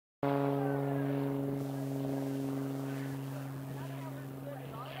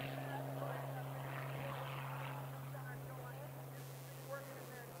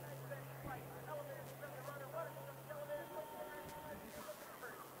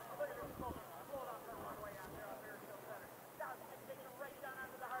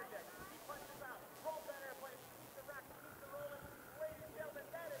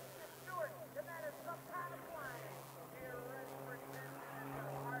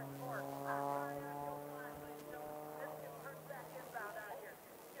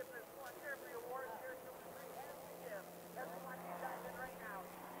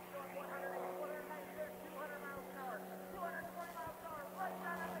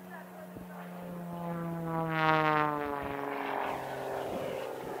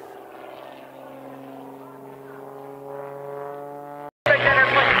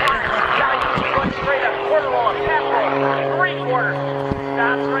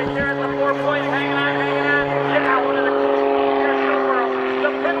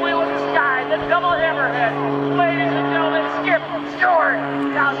Ladies and gentlemen, Skip Stewart.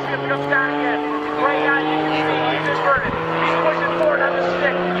 Now Skip comes down again. Right now you can see he's inverted. He's pushing forward on the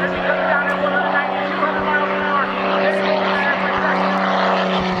stick as he comes down at 190, 200 miles an hour. And he's over there for a second.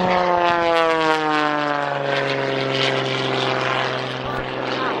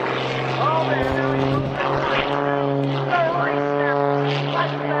 Oh man, now he's moving that way. Totally snapped.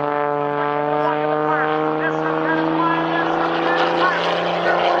 Like that. Like the walk in the park. That's some kind of flying. That's some kind of flying.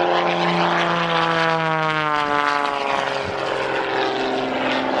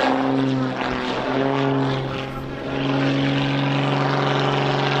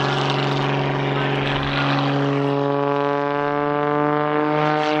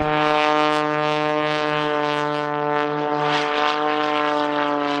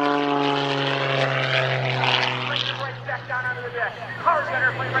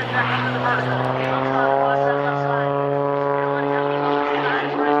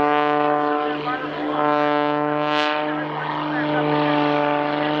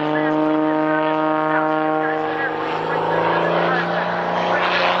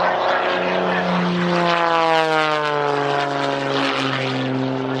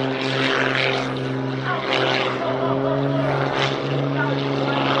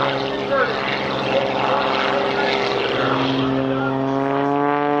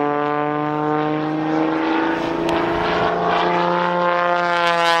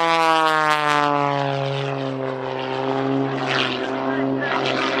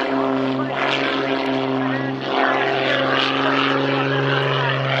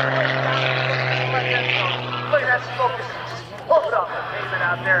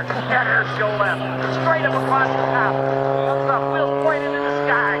 That airshow left, straight up across the top, comes up, wheels pointed in the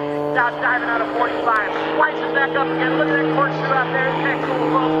sky, now diving out of 45, winds it back up again, look at that corkscrew out there, isn't that cool,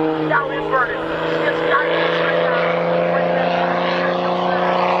 folks? Now inverted, it's diving straight down, right there.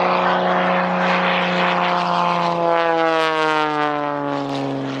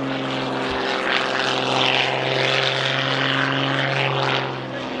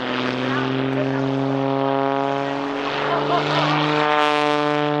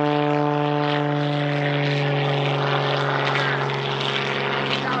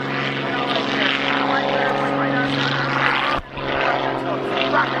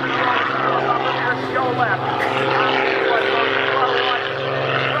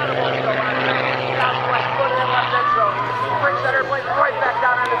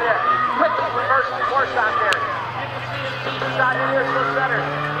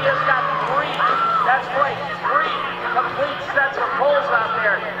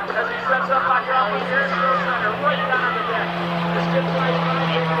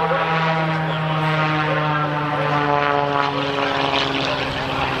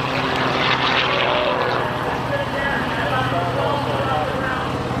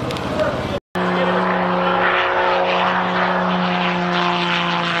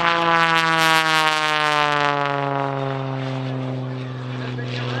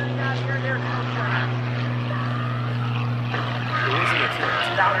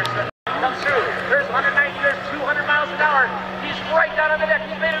 Comes through. There's 190, there's 200 miles an hour. He's right down on the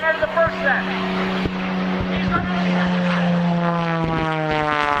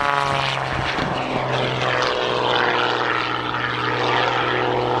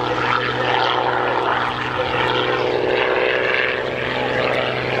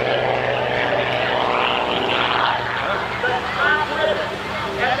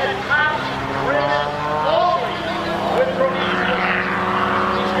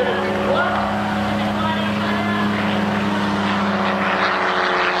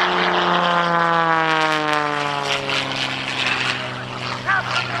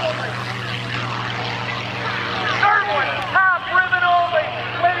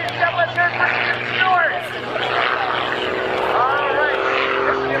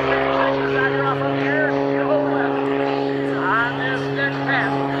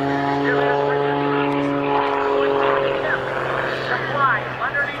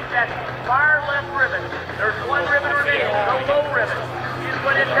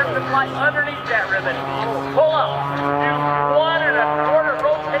fly underneath that ribbon. Pull up. Do 1 1/4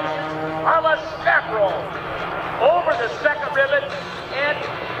 rotations of a step roll over the second ribbon and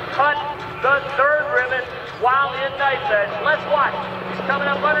cut the third ribbon while in knife edge. Let's watch. He's coming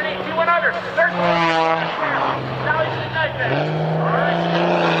up underneath. He went under. There's now he's in knife edge. All right.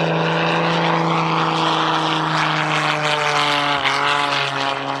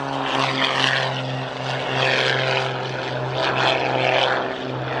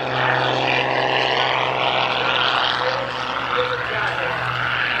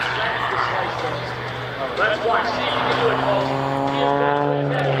 Let's watch. See if you can do it, folks. He is going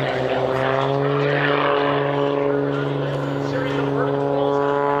to series of vertical rolls.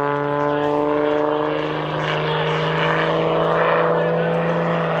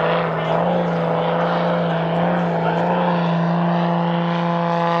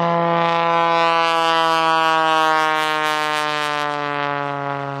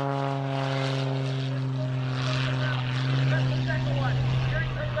 That's the second one. Here he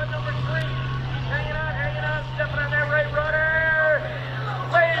comes on number 3. Hanging on, stepping on that right rudder.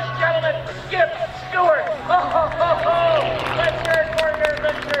 Ladies and gentlemen, Skip Stewart. Ho, ho, ho, ho. Let's hear it for your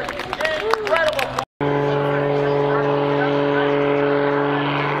adventure. Incredible.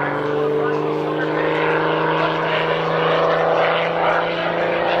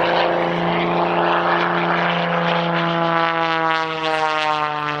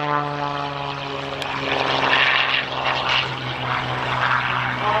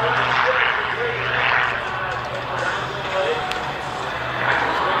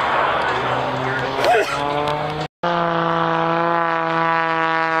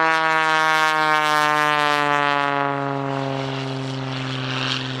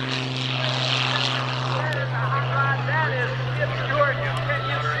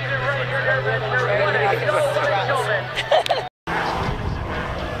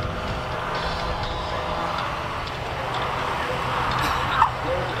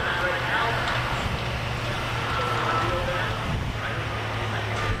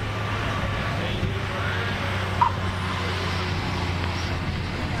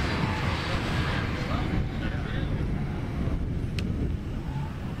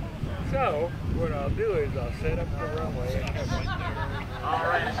 So, what I'll do is I'll set up the runway and have one. All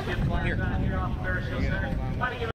right, Skip flying down here off the Aviation Center.